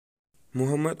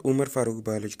Muhammad Umar Farooq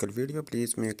Biological Video.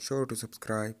 Please make sure to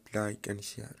subscribe, like and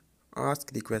share.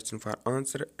 Ask the question for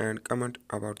answer and comment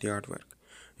about the artwork.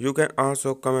 You can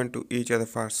also comment to each other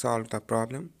for solve the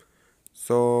problem.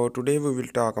 So today we will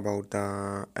talk about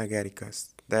the Agaricus.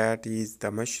 That is the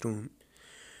mushroom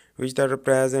which are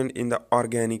present in the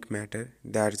organic matter.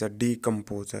 That is a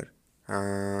decomposer.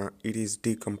 It is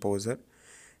decomposer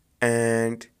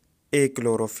and a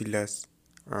chlorophyllus.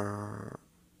 Uh,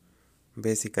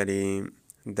 Basically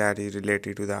that is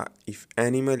related to the if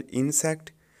animal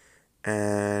insect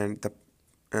and the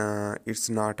it's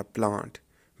not a plant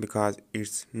because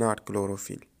it's not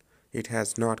chlorophyll, it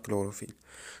has not chlorophyll.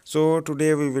 So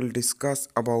today we will discuss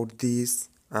about this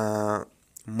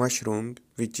mushroom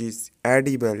which is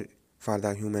edible for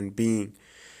the human being,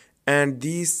 and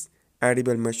this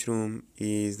edible mushroom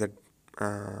is the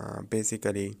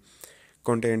basically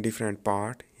contain different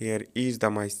part. Here is the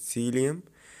mycelium.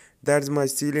 That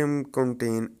mycelium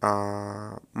contain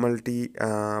multi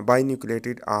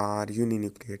binucleated or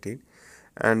uninucleated,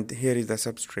 and here is the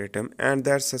substratum, and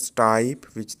that's a type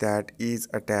which that is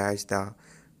attached the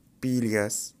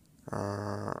peleus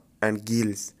and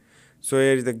gills. So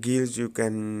here is the gills you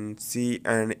can see,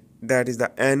 and that is the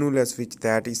annulus which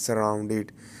that is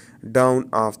surrounded down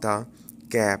of the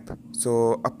cap.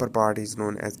 So upper part is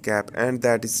known as cap, and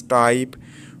that is type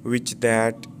which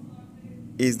that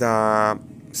is the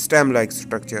stem like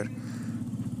structure,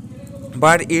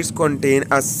 but it's contain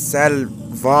a cell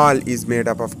wall is made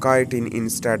up of chitin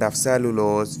instead of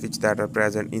cellulose which that are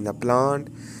present in the plant.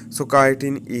 So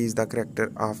chitin is the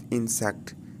character of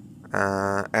insect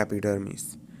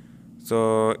epidermis.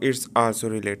 So it's also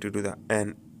related to the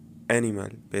animal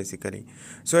basically.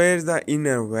 So here's the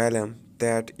inner velum,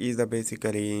 that is the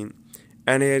basically,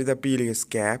 and here the peleus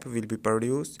cap will be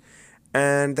produced,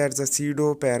 and that's a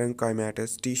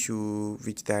pseudoparenchymatous tissue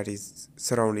which that is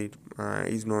surrounded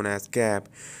is known as cap,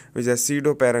 which is a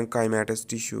pseudoparenchymatous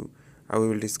tissue we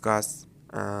will discuss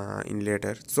in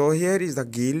later. So here is the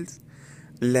gills,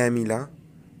 lamella,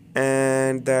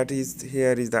 and that is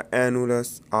here is the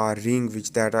annulus or ring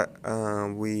which that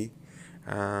we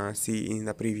see in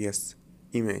the previous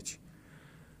image,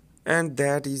 and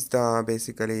that is the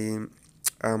basically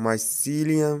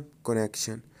mycelium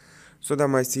connection. So the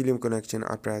mycelium connection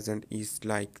are present is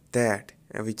like that,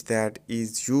 which that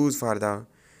is used for the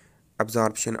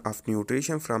absorption of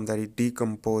nutrition from the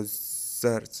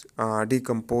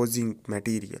decomposing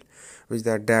material, which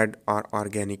are dead or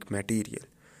organic material,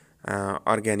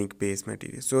 organic base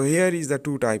material. So here is the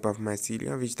two type of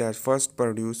mycelium which that first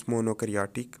produce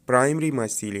monokaryotic primary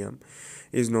mycelium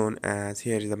is known as,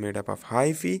 here is the made up of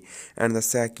hyphae, and the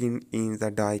second is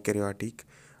the dikaryotic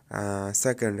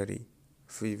secondary,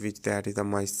 which that is the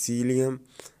mycelium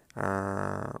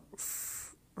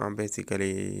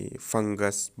basically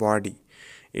fungus body.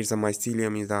 It's a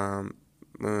mycelium is the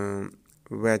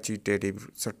vegetative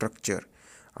structure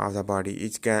of the body.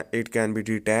 It can be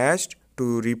detached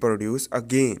to reproduce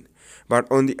again. But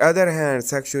on the other hand,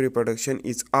 sexual reproduction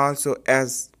is also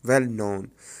as well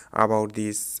known about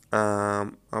these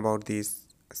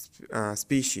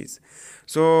species.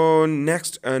 So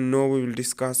next, now we will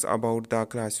discuss about the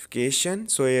classification.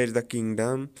 So here is the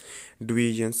kingdom,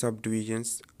 division,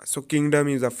 subdivisions. So kingdom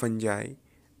is a fungi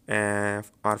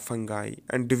or fungi,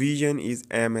 and division is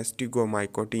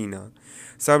Mystigomycotina.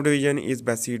 Subdivision is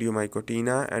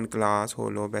Basidiomycotina, and class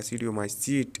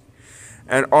Holobasidiomycete.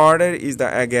 And order is the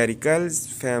Agaricus,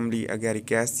 family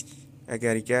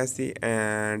Agaricaceae,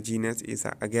 and genus is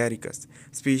Agaricus,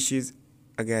 species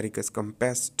Agaricus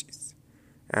campestris,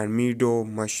 and meadow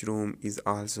mushroom is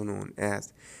also known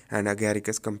as, and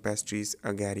Agaricus campestris,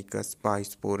 Agaricus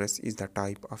bisporus is the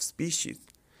type of species.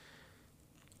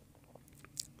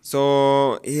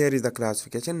 So here is the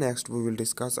classification. Next we will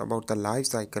discuss about the life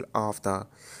cycle of the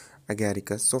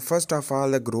Agaricus. So first of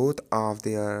all, the growth of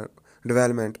their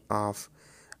development of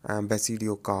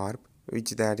basidiocarp,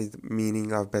 which that is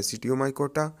meaning of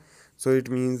basidiomycota. So it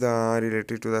means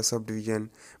related to the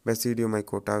subdivision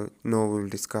basidiomycota. Now we will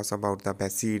discuss about the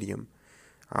basidium,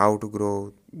 how to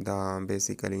grow the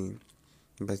basically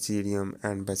basidium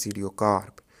and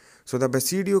basidiocarp. So the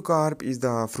basidiocarp is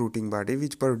the fruiting body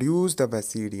which produce the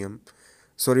basidium.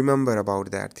 So remember about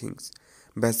that things.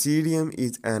 Basidium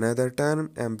is another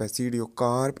term and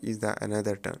basidiocarp is the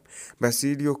another term.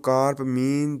 Basidiocarp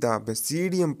mean the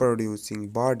basidium producing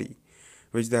body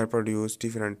which they produce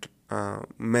different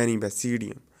many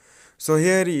basidium. So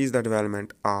here is the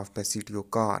development of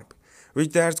basidiocarp,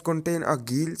 which that contain a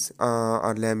gills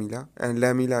or lamella, and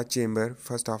lamella chamber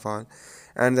first of all,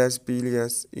 and the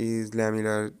peleus is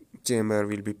lamellar chamber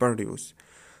will be produced.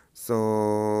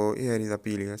 So here is the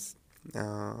peleus,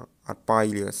 are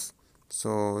pileus.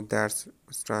 So that's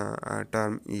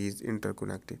term is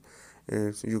interconnected.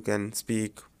 If you can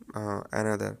speak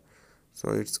another,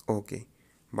 so it's okay,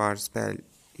 but spell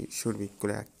it should be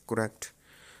correct.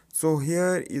 So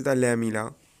here is the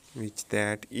lamella, which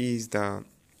that is the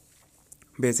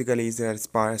basically is a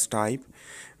sparse type,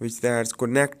 which that's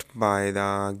connect by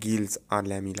the gills or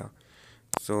lamella,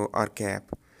 so or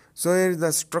cap. So here is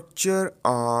the structure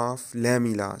of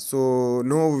lamella. So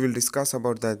now we will discuss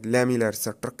about the lamellar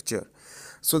structure.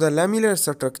 So the lamellar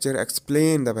structure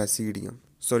explain the basidium.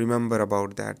 So remember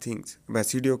about that things.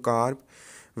 Basidiocarp,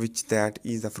 which that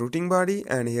is the fruiting body,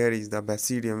 and here is the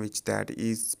basidium, which that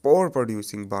is spore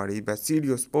producing body,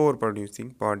 basidiospore producing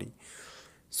body.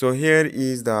 So here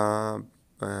is the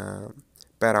uh,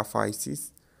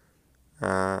 paraphysis,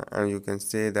 and you can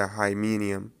say the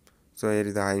hymenium. So here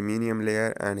is the hymenium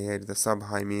layer, and here is the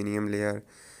subhymenium layer,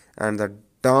 and the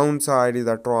downside is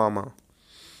the trauma.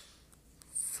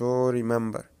 So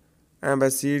remember, and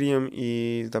basidium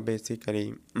is the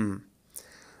basically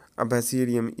a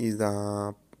basidium is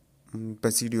the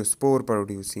basidiospore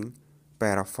producing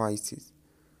paraphysis.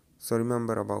 So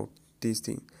remember about these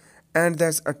things, and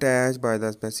that's attached by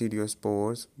the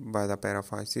basidiospores by the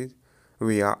paraphysis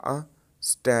via a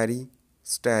sterigma.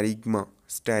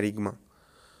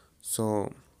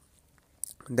 So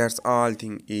that's all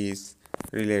thing is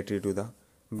related to the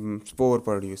spore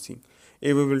producing.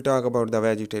 If we will talk about the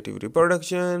vegetative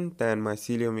reproduction, then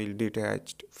mycelium will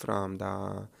detached from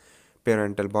the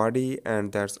parental body,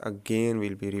 and that's again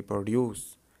will be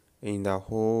reproduced in the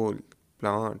whole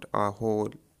plant or whole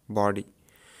body.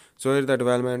 So here's the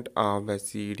development of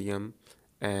basidium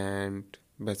and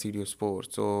basidiospore.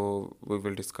 So we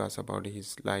will discuss about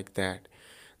his like that.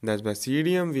 That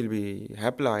basidium will be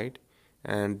haploid,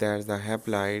 and there's the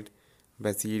haploid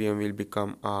basidium will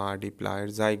become a diploid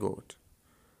zygote.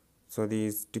 So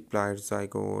this diploid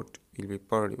zygote will be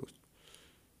produced,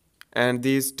 and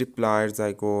this diploid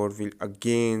zygote will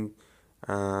again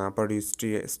produce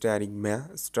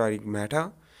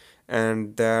sterigmata,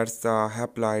 and that's the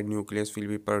haploid nucleus will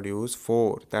be produced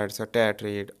four. That's a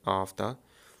tetrad of the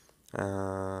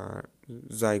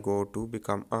zygote to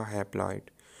become a haploid.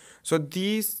 So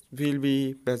these will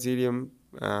be basidium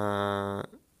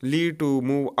lead to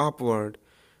move upward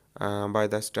by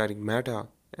the sterigmata,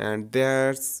 and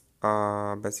there's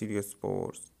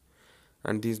basidiospores,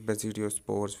 and these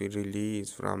basidiospores will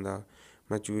release from the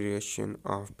maturation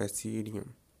of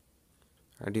basidium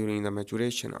during the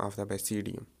maturation of the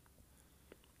basidium.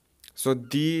 So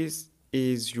these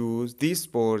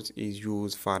spores is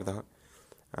used for the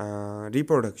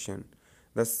reproduction,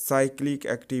 the cyclic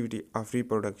activity of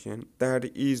reproduction, that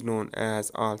is known as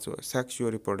also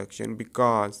sexual reproduction,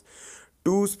 because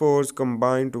two spores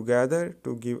combine together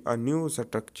to give a new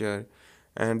structure,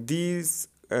 and these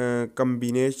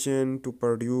combination to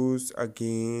produce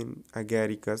again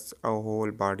agaricus, a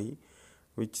whole body,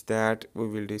 which that we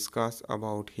will discuss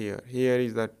about here. Here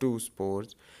is the two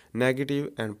spores,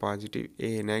 negative and positive,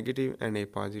 A negative and A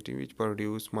positive, which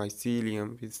produce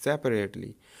mycelium with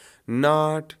separately,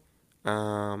 not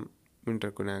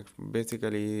interconnect,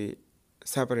 basically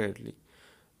separately,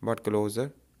 but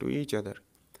closer to each other.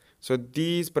 So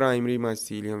these primary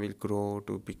mycelium will grow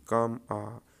to become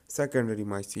a secondary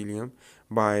mycelium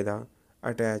by the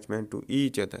attachment to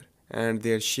each other, and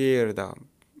they share the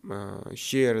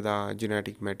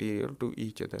genetic material to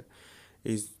each other.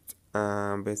 Is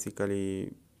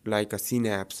basically like a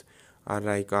synapse, or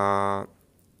like a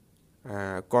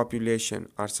copulation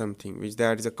or something, which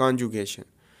that is a conjugation.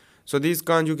 So these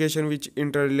conjugation which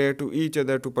interrelate to each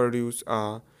other to produce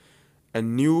a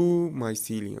new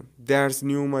mycelium. There's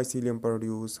new mycelium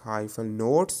produce hyphal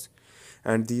nodes,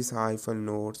 and these hyphal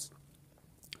nodes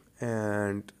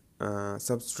and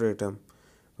substratum,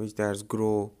 which there's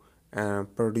grow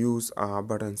and produce a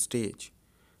button stage.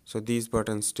 So this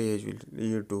button stage will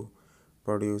lead to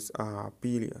produce a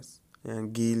peleus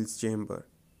and Gill's chamber.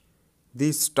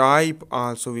 This type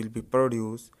also will be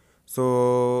produced.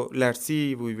 So let's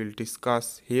see, we will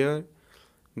discuss here.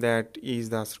 That is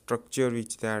the structure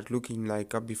which that looking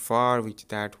like a before, which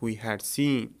that we had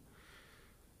seen.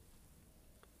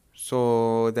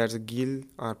 So there's a gill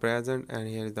are present, and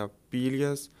here is the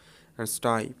peleus and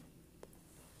stipe.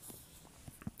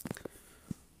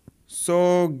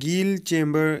 So gill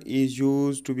chamber is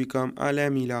used to become a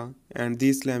lamella, and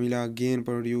this lamella again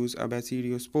produce a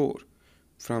basidiospore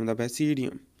from the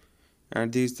basidium,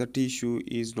 and this the tissue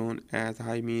is known as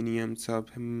hymenium,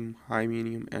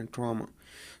 subhymenium, and trauma.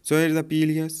 So here is the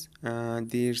peleus,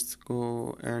 this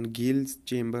go and gill's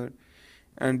chamber,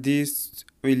 and this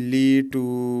will lead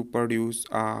to produce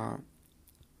a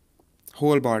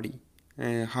whole body,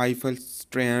 hyphal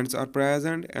strands are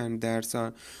present, and that's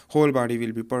a whole body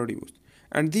will be produced,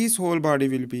 and this whole body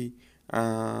will be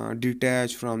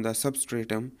detached from the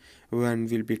substratum when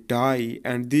will be die,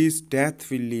 and this death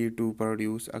will lead to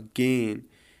produce again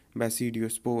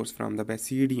basidiospores from the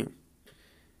basidium.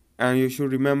 And you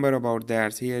should remember about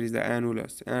that. Here is the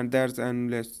annulus, and that's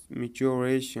annulus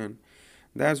maturation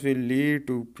that will lead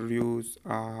to produce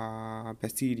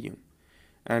basidium,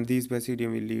 and these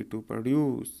basidium will lead to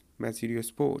produce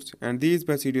basidiospores, and these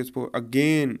basidiospores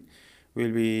again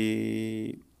will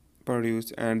be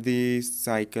produced, and this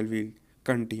cycle will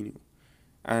continue,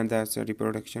 and that's a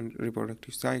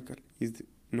reproductive cycle is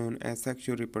known as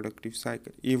sexual reproductive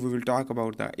cycle. If we will talk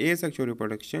about the asexual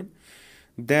reproduction,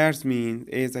 that means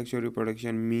asexual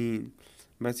reproduction means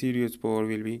basidiospore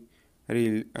will be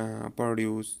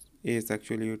produced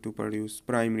asexually to produce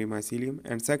primary mycelium,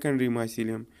 and secondary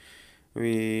mycelium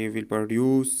we will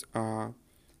produce uh,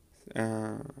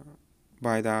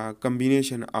 by the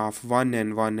combination of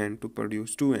 1n to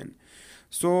produce 2n.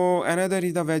 So another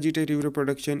is the vegetative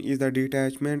reproduction is the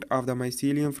detachment of the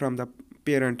mycelium from the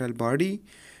parental body,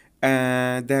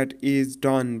 and that is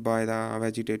done by the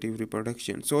vegetative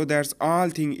reproduction. So that's all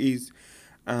thing is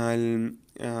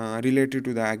related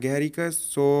to the agaricus.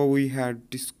 So we had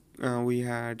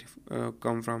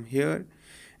come from here,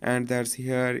 and that's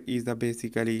here is the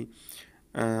basically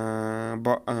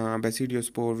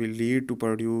basidiospore will lead to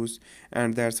produce,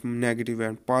 and that's negative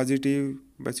and positive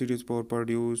basidiospore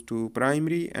produce to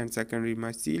primary and secondary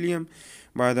mycelium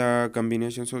by the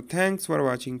combination. So thanks for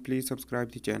watching. Please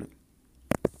subscribe the channel.